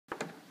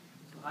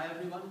Hi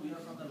everyone, we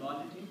are from the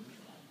loyalty team.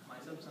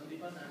 Myself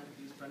Sandeepan and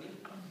this Praneet.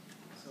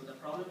 So the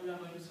problem we are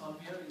going to solve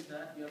here is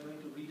that we are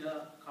going to read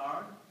a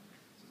card.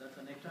 So that's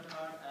a Nectar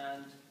card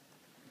and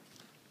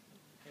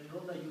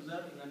enroll the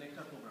user in a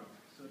Nectar program.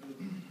 So to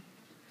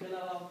tell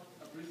about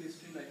a brief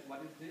history like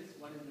what is this,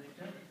 what is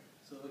Nectar.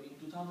 So in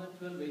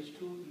 2012 H2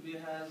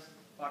 eBay has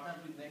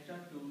partnered with Nectar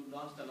to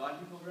launch the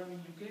loyalty program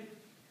in UK.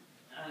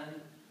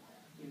 And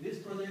in this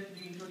project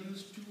we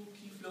introduced two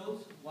key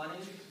flows. One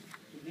is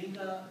to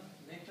link a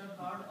Nectar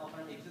card of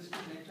an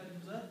existing Nectar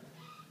user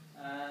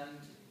and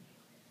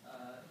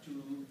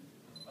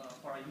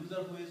for a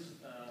user who is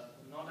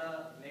not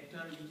a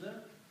Nectar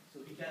user, so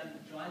he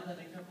can join the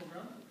Nectar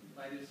program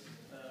by this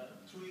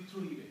through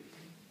eBay.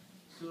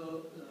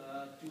 So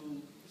to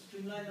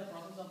streamline the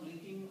process of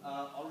linking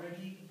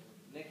already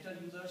Nectar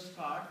user's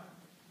card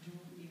to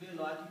eBay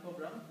loyalty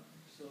program,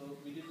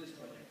 so we did this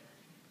project.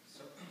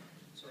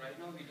 So right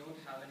now we don't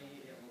have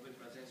any mobile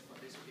presence for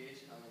this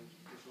page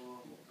to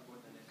show about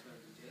the Nectar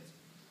details.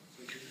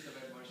 So this is the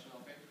web version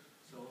of it.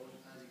 So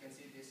as you can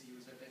see, this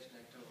user test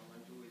Nectar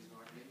 112 is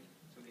not linked.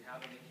 So we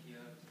have a link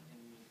here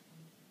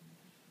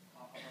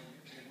upon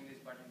clicking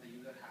this button, the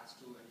user has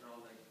to enter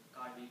all the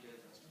card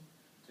details and stuff.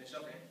 So instead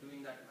of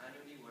doing that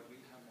manually, what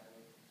we have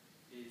done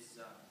is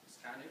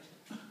scan it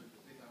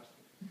with our.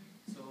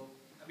 So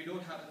we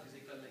don't have a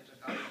physical Nectar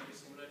card. It is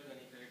similar to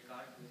any credit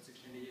card with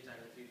 16 digits and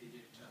a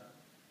 3-digit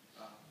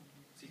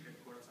secret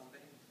code or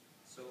something.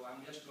 So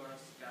I'm just going to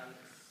scan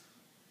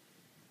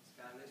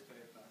this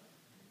credit card.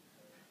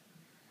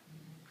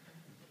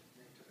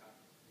 Nectar card.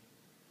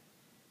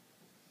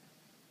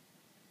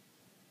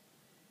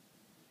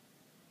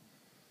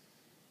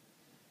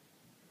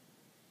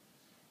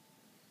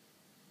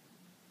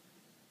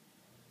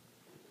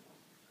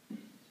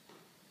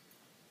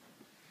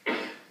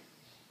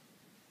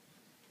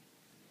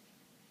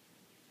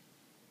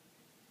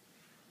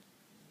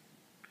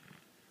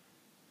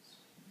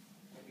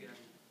 Maybe I'll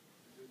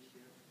do it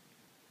here.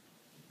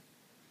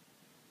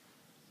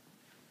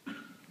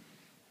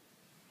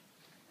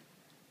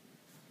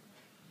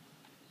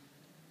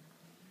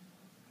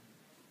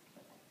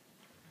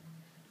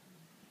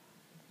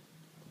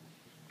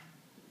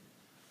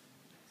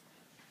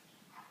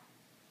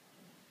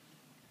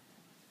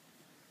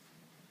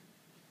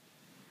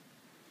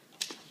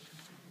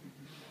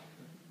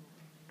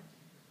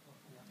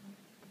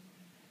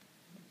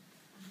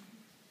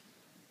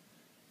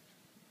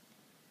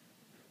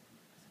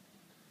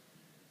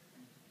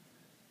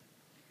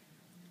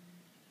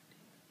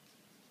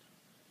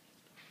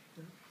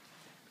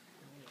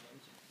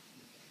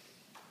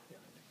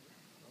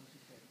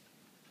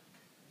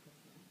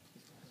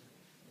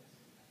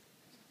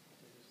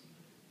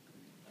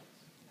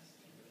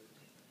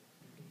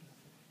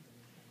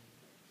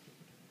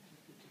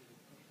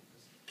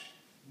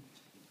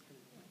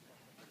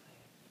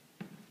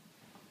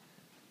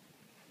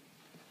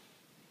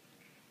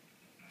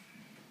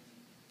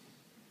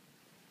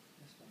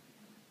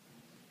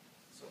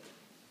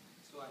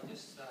 So I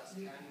just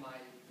scan my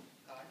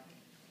card.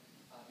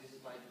 This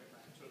is my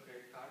actual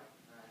credit card,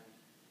 and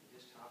you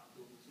just have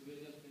to. So we'll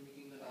just